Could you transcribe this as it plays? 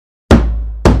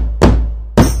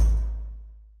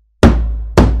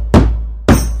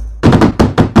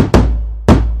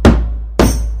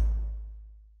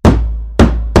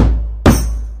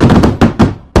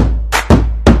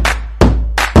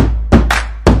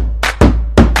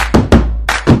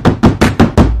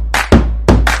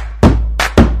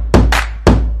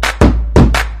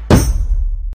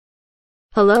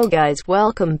Hello guys,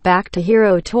 welcome back to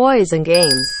Hero Toys and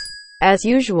Games. As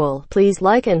usual, please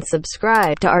like and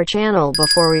subscribe to our channel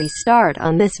before we start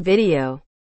on this video.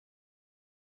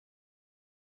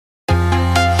 I'm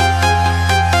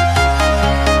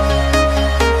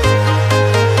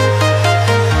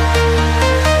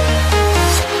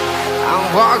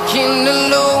walking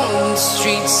alone, the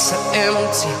streets are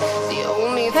empty.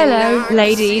 Hello,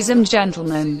 ladies and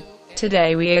gentlemen.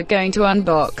 Today we are going to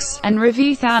unbox and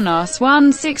review Thanos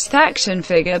 1/6 action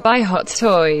figure by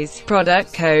Hottoys,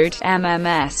 product code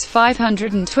MMS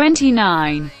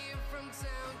 529.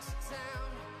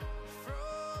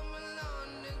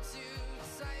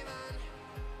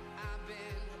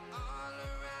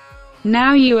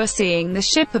 Now you are seeing the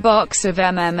shipper box of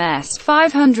MMS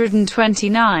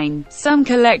 529. Some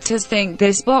collectors think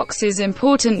this box is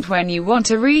important when you want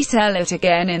to resell it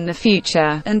again in the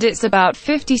future, and it's about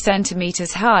 50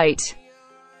 centimeters height.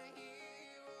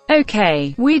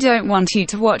 Okay, we don't want you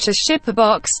to watch a shipper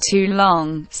box too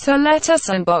long, so let us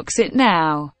unbox it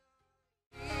now.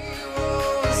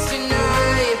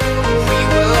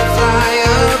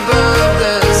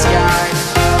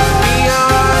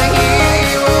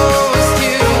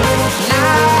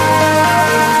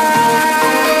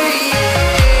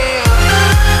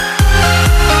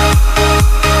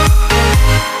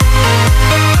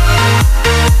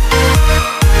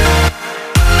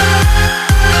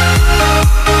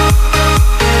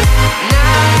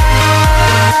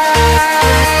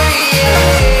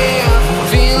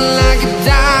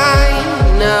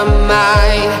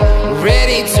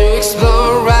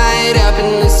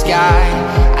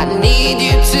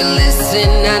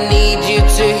 I need you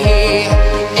to hear,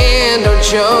 and don't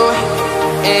show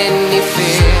any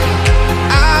fear.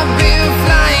 I've been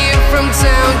flying from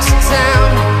town to town,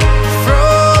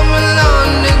 from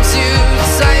London to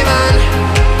Taiwan.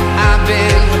 I've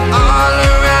been all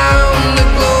around the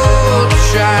globe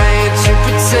trying to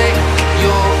protect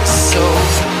your soul.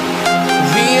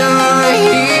 We are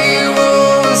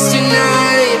heroes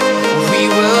tonight. We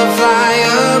will fly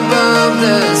above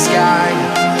the sky.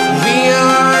 We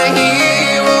are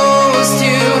heroes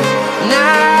tonight,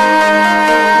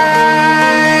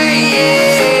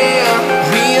 yeah.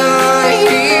 We are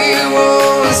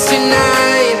heroes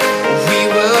tonight. We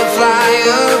will fly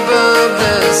above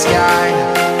the sky.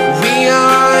 We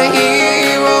are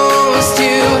heroes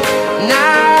tonight,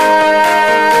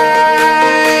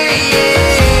 yeah.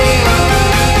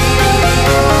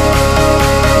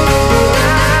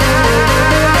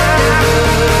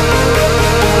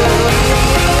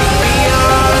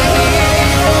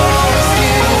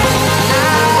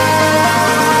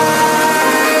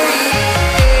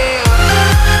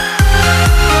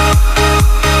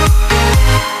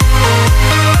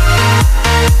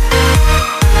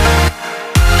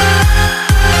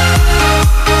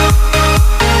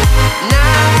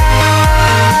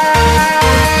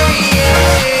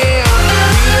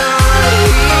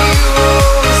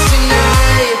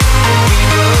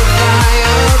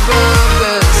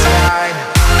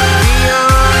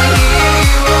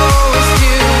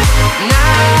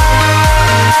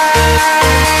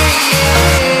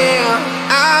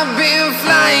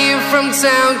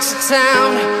 Town to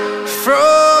town,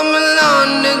 from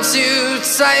London to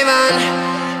Taiwan.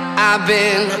 I've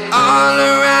been all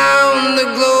around the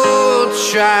globe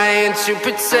trying to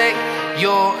protect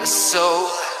your soul.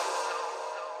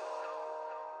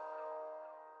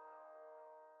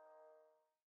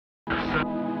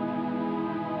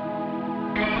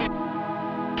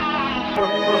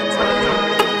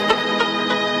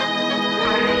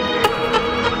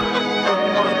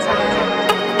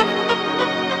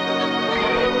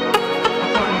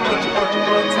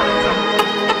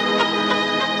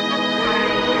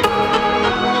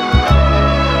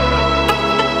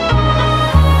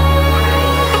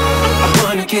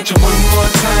 Get you one more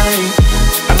time.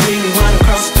 I really wanna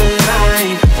cross the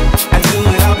line. I do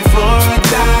it all before I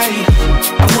die.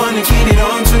 I wanna get it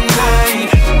on tonight.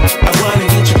 I wanna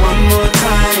get you one more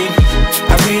time.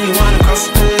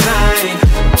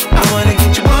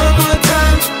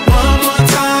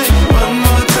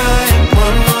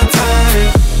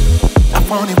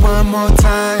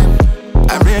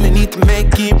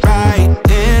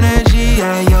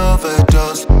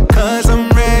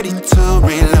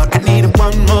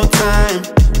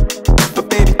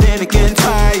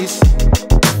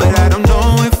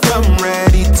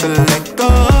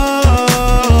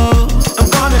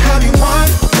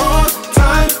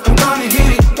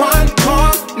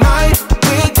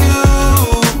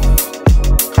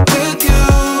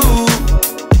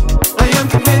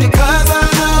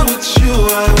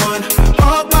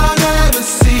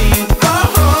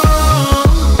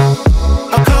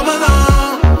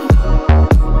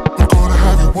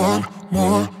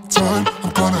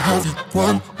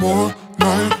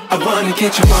 I wanna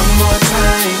get you one more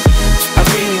time. I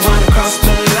really wanna cross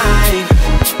the line.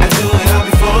 I do it all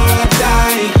before I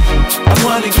die. I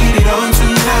wanna get it on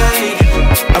tonight.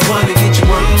 I wanna get you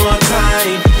one more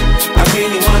time. I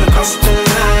really wanna cross the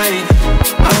line.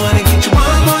 I wanna get you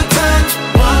one more time,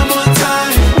 one more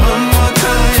time, one more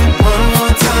time, one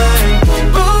more time.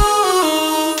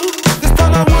 Ooh, this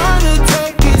time I wanna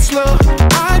take it slow.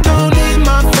 I don't need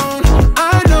my phone.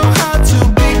 I know how to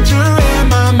picture in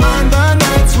my mind the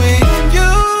nights with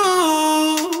you.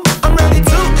 I'm ready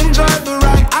to enjoy the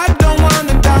ride. I don't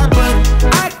wanna die, but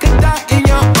I could die in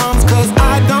your arms, 'cause I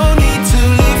don't need to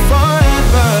live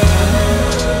forever.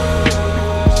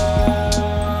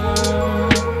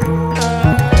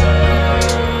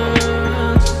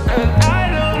 I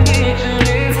don't need to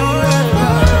live forever.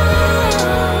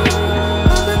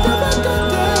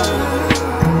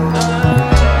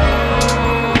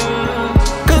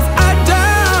 'Cause I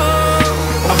don't.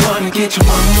 I wanna get you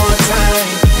one more time.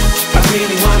 I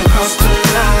really wanna cross the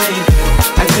line.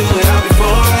 I do it all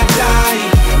before I die.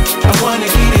 I wanna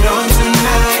get it on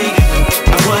tonight.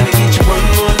 I wanna get you one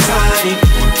more time.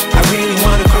 I really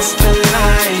wanna cross the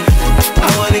line. I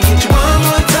wanna get you one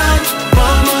more time,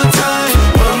 one more time,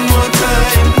 one more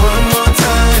time, one more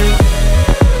time.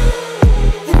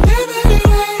 And every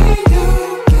way you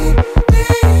keep me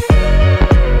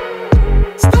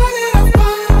started a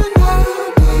fire now,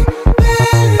 deep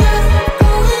in love,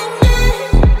 going deep,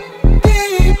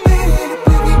 deep in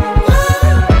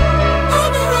love. I'll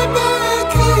be right back,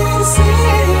 can't see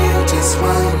you just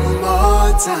one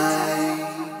more time.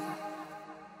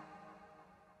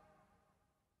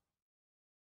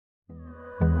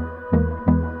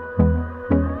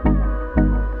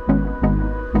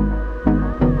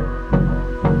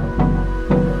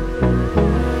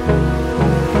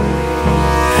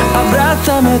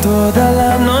 Abrázame toda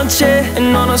la noche,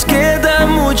 no nos queda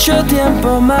mucho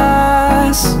tiempo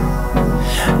más.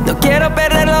 No quiero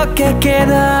perder lo que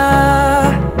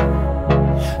queda.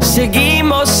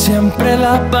 Seguimos siempre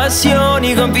la pasión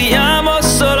y confiamos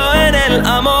solo en el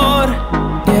amor.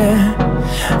 Yeah.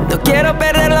 No quiero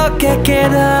perder lo que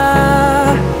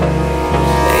queda.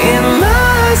 Y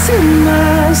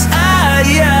más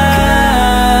allá,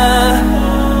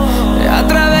 a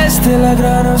través de la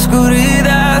gran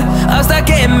oscuridad, hasta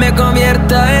que me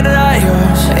convierta en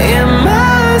rayos. Y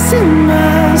más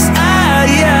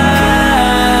allá,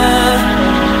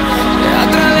 a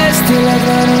través de la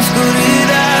gran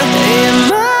oscuridad. Y más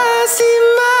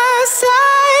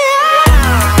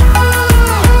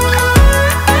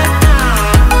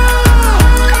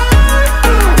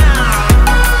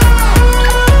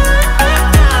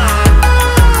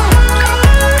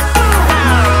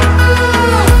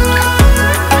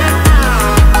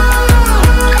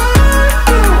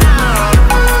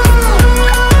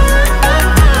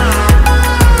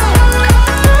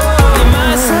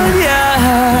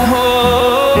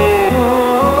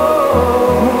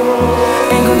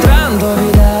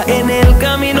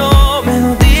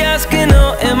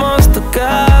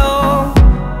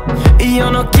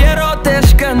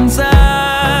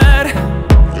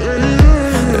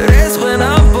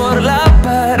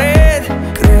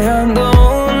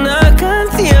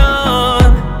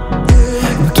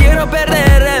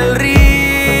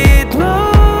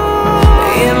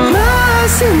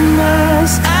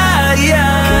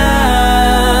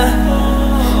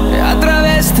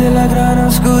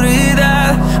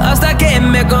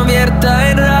convierta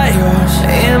en rayos.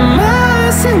 Y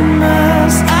más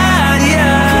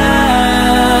allá,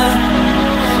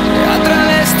 a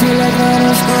través de la gran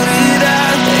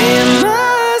oscuridad. Y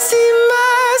más allá.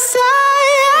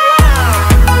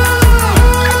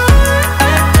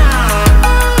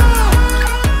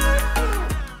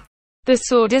 The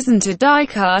sword isn't a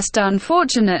die-cast,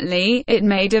 unfortunately. It's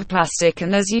made of plastic,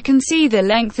 and as you can see, the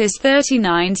length is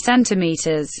 39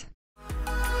 centimeters.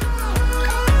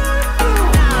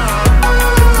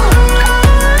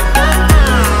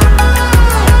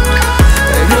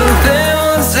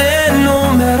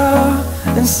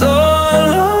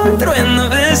 Solo un trueno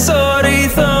de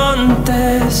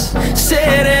horizontes,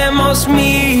 seremos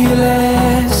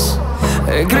miles,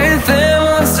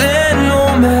 crecemos en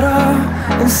número,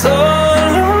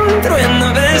 solo un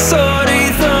trueno de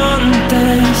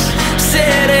horizontes,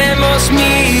 seremos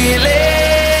miles,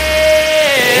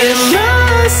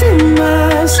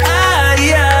 más allá.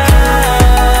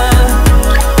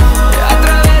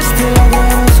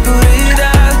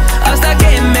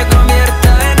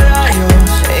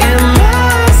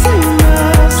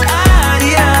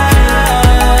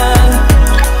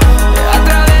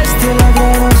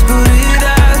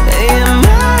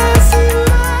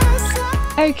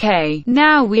 Okay,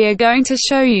 now we are going to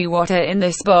show you what are in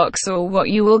this box, or what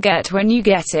you will get when you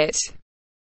get it.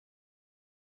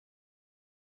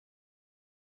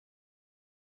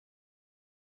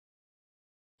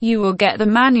 You will get the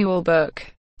manual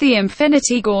book, the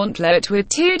Infinity Gauntlet with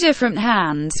 2 different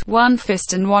hands, one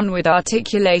fist and one with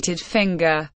articulated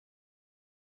finger.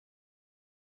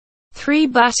 3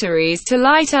 batteries to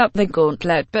light up the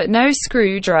gauntlet, but no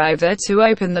screwdriver to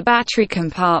open the battery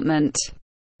compartment.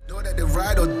 Know that they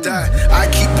ride or die.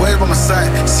 I keep Wade by my side.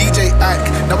 CJ Ack,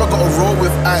 now I gotta roll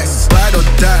with ice. Ride or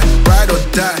die, ride or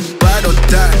die, ride or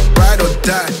die, ride or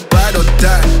die, ride or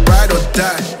die, ride or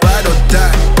die, ride or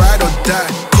die, ride or die.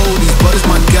 Cody's brothers,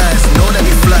 my guys. Know that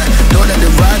they fly, know that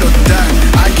they ride or die.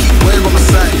 I keep Wade by my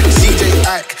side. CJ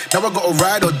Ack, now I gotta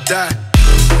ride or die.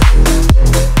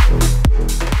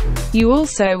 You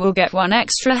also will get 1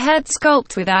 extra head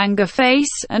sculpt with anger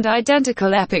face, and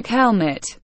identical epic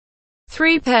helmet.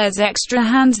 3 pairs extra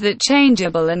hands that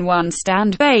changeable, and 1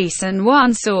 stand base and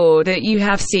 1 sword that you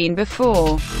have seen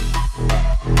before.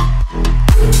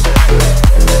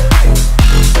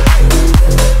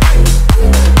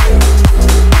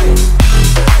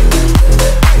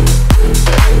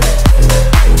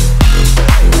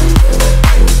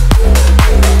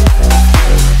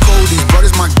 Cody's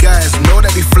brothers, my guys. Know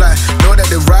that they fly, know that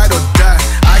they ride or die.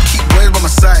 I keep Wade by my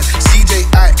side. CJ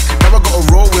Ack, now I gotta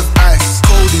roll with ice.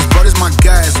 Cody's brothers, my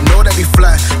guys. Know that they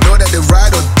fly, know that they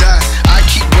ride or die. I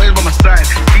keep Wade by my side.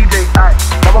 CJ Ack,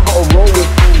 now I gotta roll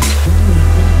with ice.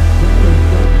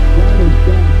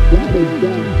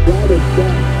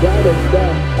 Ride or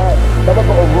die, now I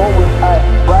gotta roll with ice.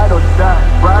 Ride or die,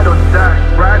 ride or die,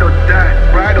 ride or die,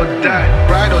 ride or die,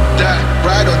 ride or die,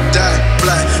 ride or die.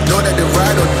 Fly, know that they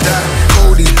ride or die.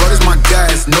 Cody's brothers, my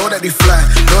guys. Know that they fly,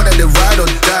 know that they ride or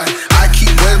die. I keep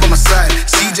Wade by my side.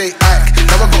 CJ Ack,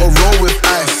 now I gotta roll with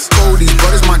ice. Cody's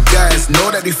brothers, my guys.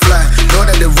 Know that they fly, know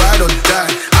that they ride or die.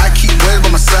 I keep Wade by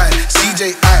my side.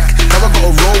 CJ Ack, now I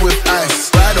gotta roll with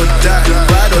ice. Ride or die,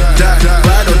 ride or die,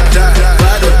 ride or die,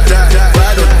 ride or die,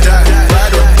 ride or die,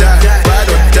 ride or die, ride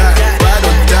or die, ride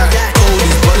or die.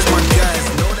 Cody's brothers, my guys.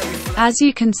 Know that they fly. As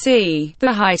you can see,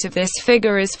 the height of this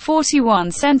figure is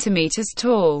 41 centimeters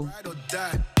tall. Ride or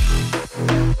die.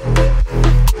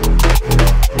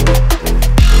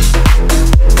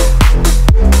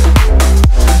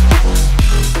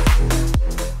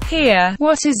 Here,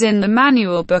 what is in the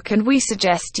manual book, and we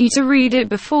suggest you to read it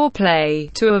before play,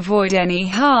 to avoid any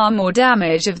harm or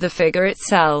damage of the figure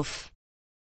itself.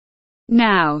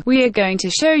 Now, we are going to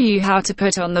show you how to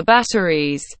put on the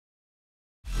batteries.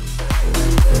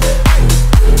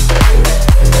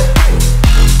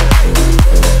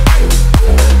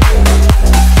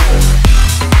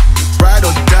 Ride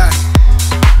or die,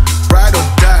 ride or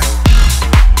die,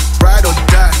 ride or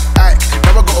die. Ack,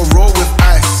 now I gotta roll with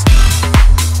ice.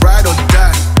 Ride or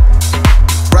die,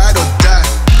 ride or die,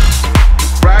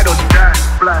 ride or die.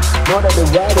 Fly, know that they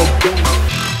ride or die.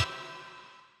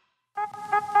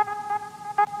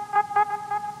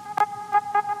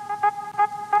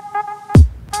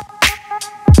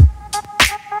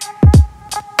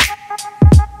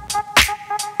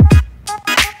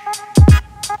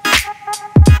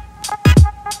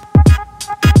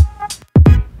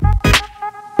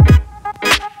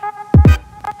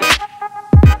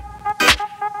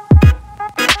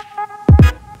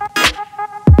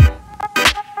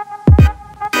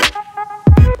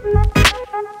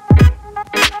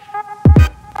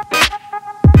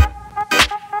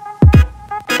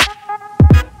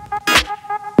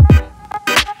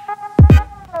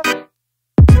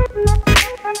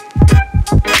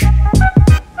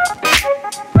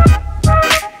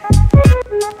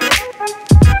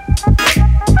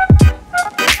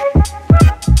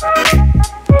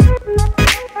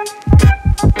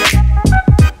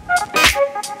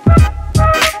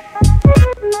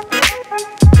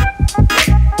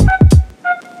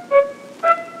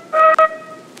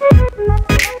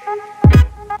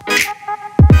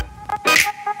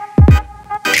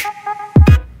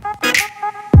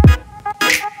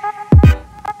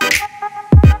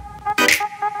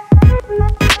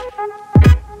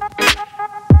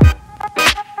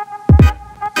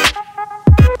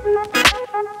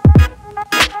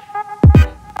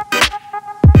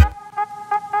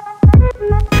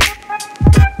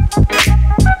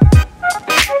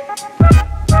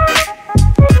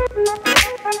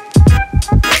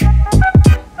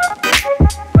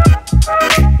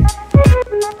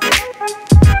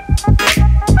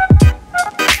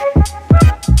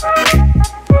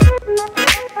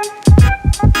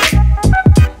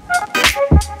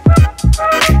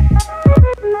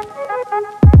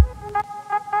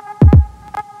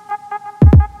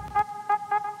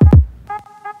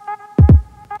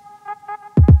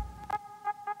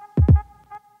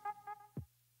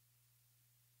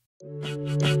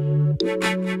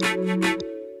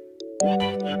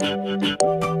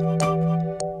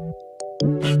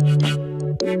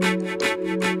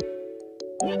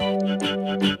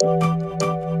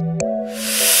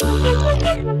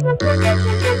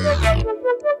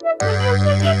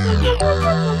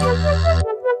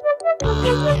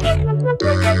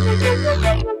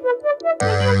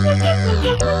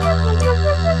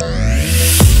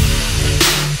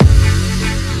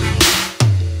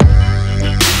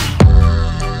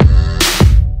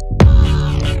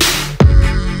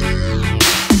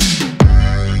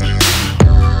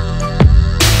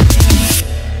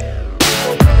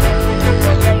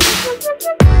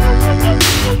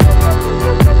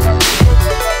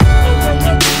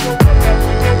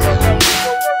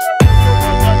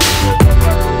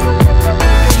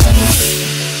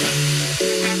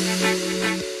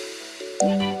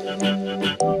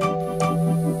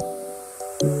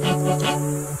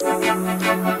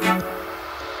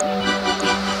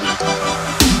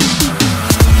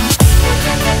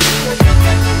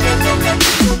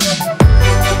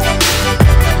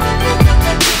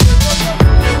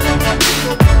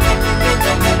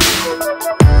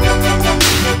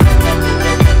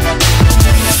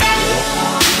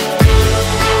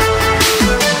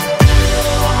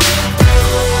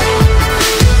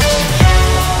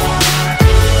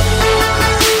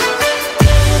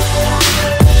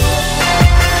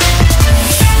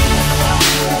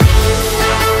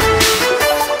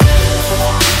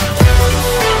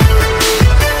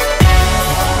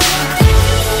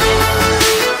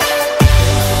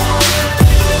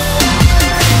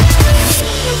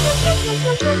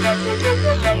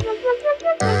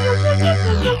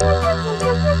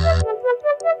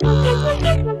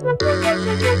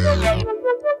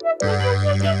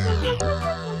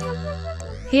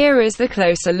 Here is the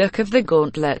closer look of the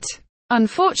gauntlet.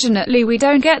 Unfortunately we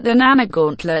don't get the nano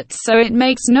gauntlet, so it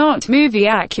makes not movie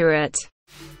accurate.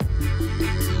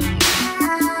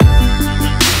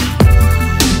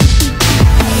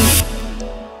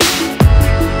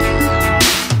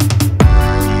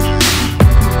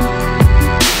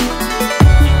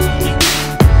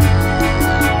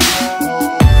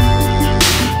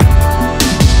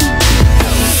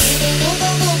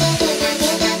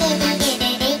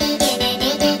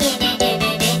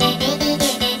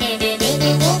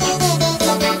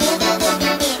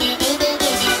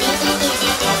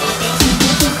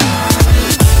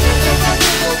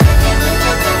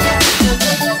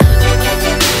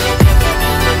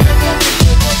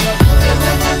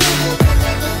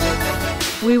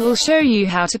 We will show you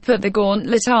how to put the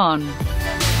gauntlet on.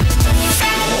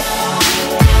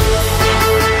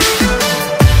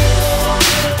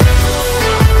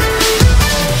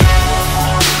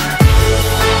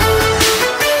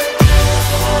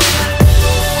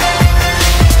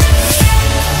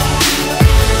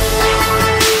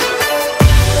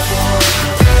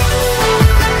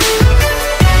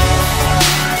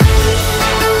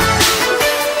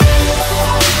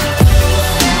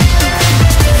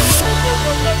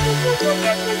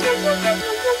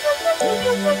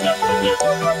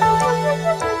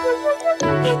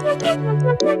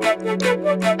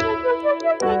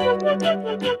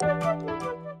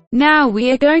 Now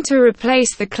we are going to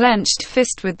replace the clenched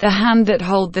fist with the hand that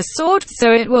hold the sword,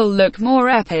 so it will look more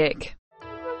epic.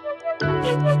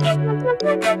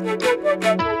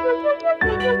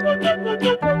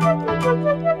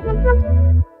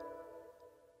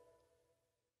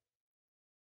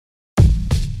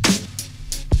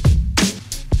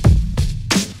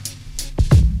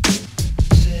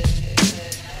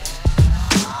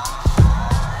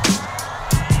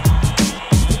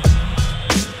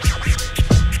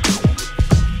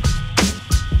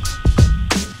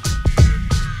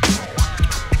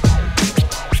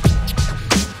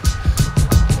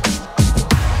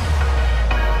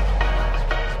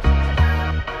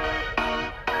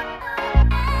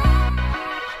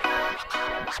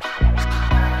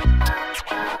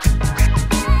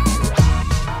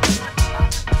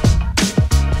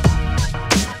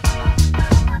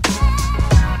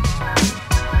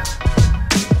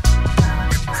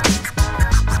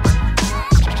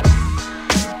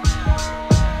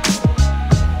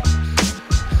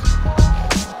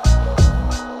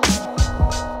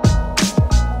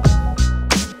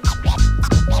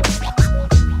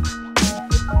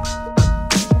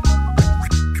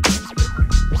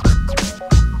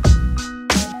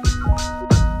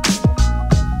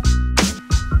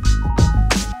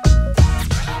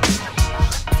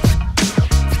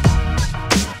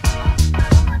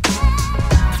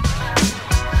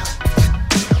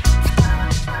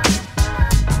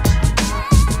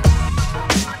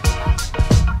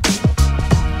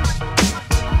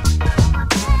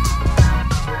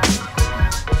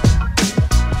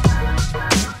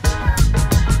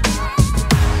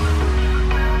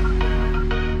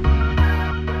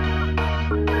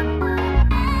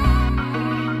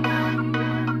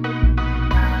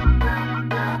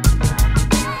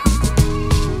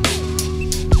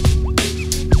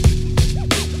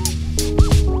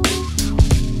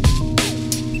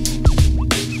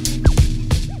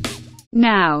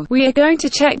 Now, we are going to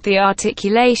check the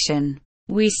articulation.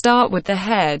 We start with the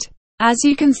head. As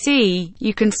you can see,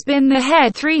 you can spin the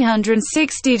head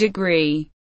 360 degrees.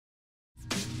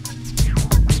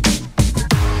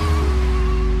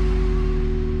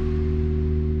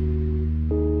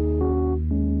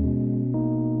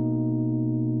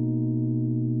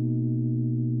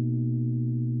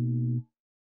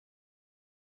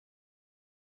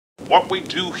 What we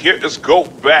do here is go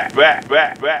back.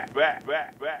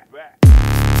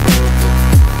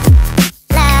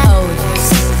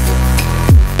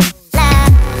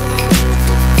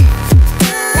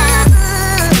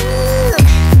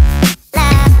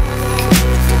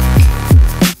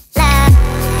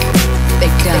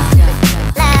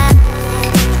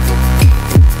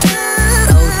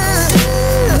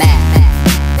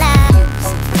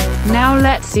 Now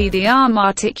let's see the arm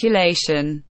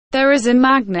articulation. There is a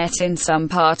magnet in some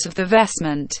part of the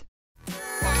vestment.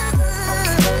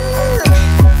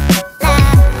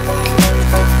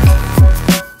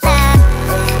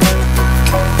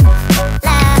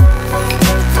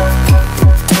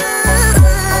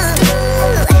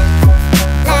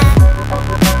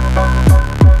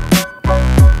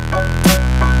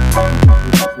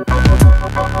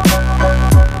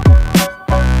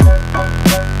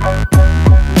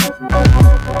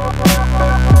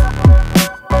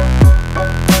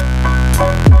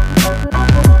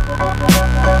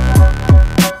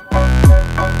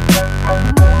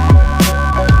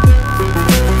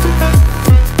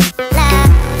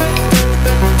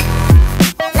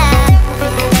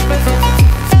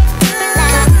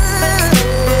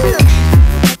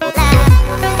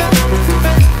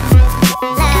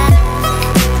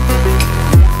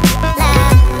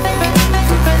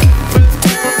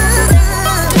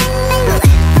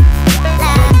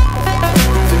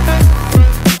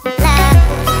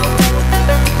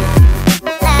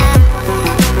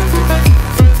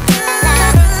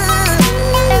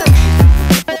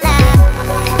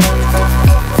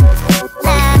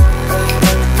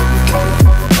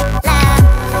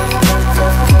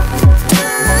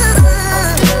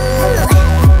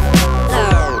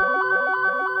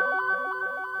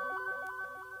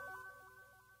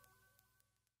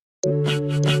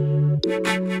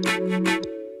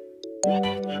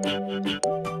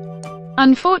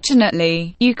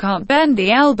 Unfortunately, you can't bend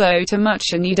the elbow too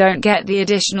much and you don't get the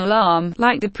additional arm,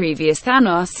 like the previous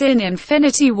Thanos in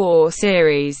Infinity War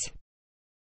series.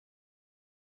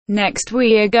 Next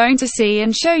we are going to see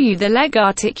and show you the leg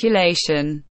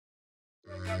articulation.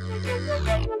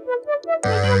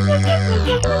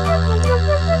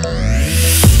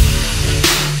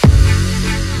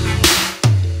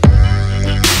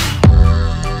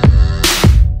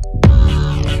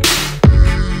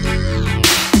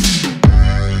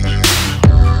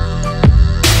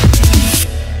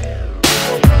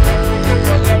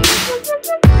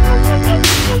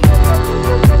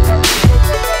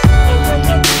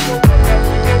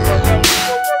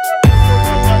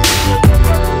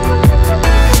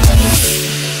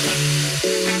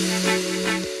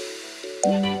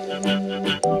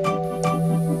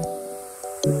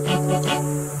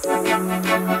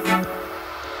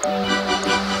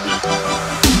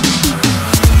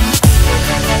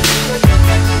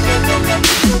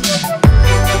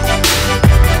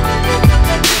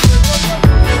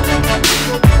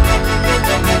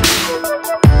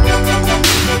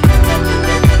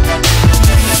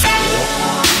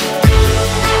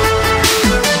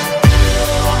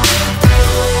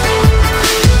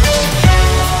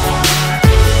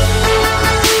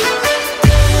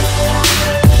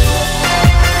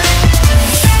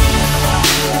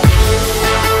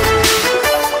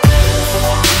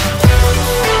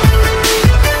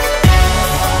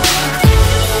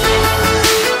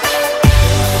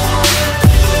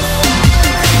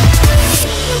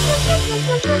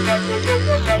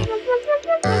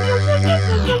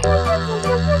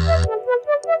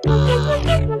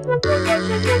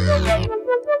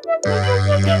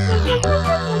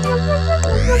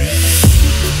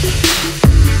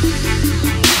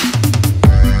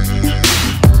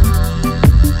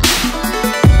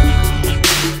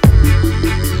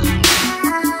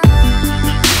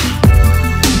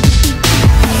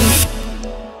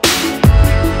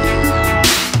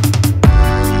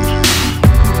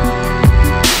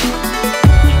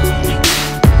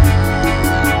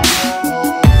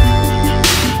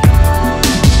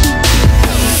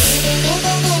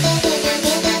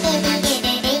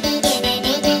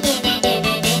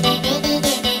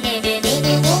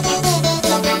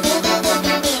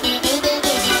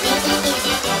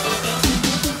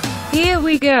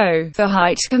 show the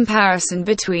height comparison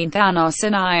between Thanos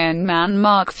and Iron Man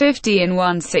Mark 50 in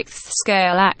 1/6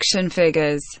 scale action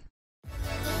figures.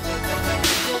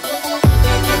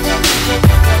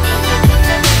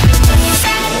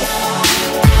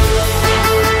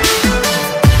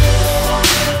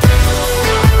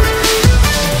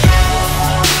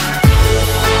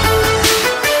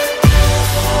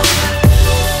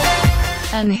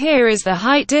 And here is the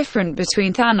height difference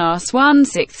between Thanos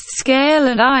 1/6 scale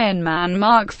and Iron Man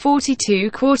Mark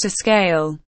 42 quarter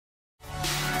scale.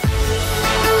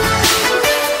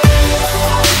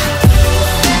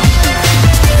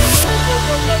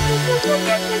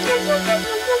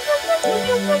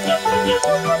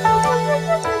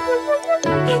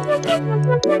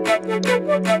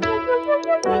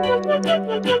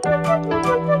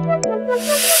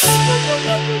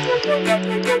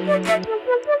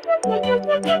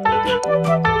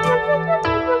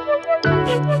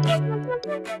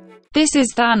 This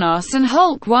is Thanos and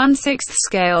Hulk 1/6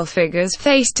 scale figures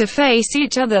face to face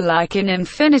each other like in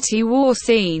Infinity War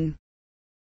scene.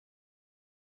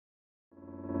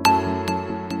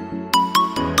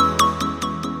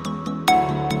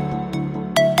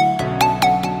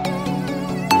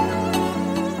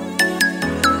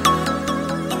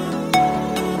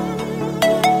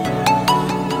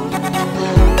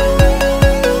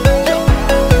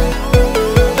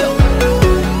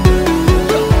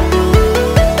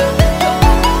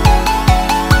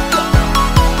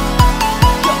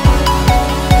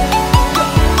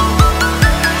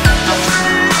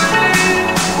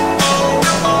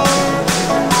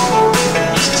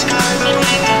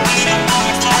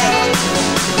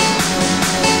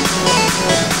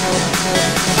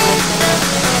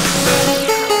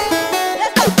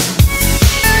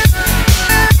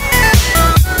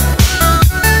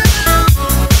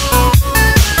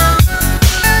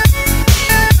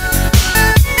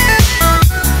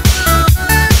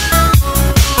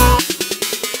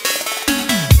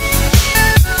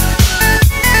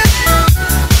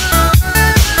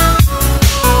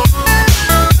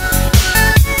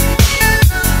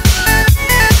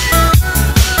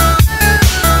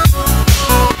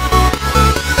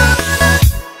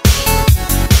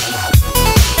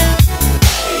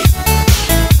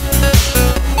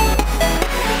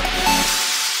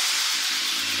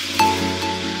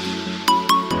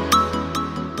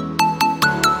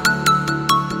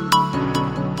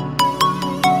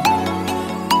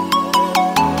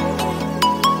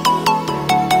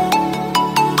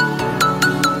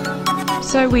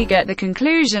 So we get the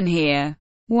conclusion here.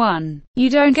 1. You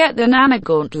don't get the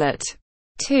nanogauntlet.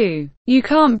 2. You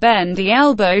can't bend the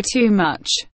elbow too much.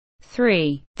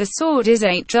 3. The sword is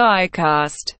 8 die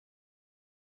cast.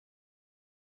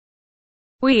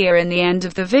 We are in the end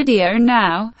of the video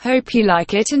now, hope you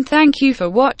like it and thank you for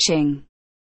watching.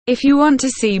 If you want to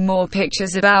see more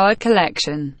pictures of our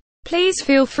collection, please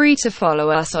feel free to follow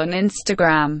us on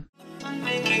Instagram.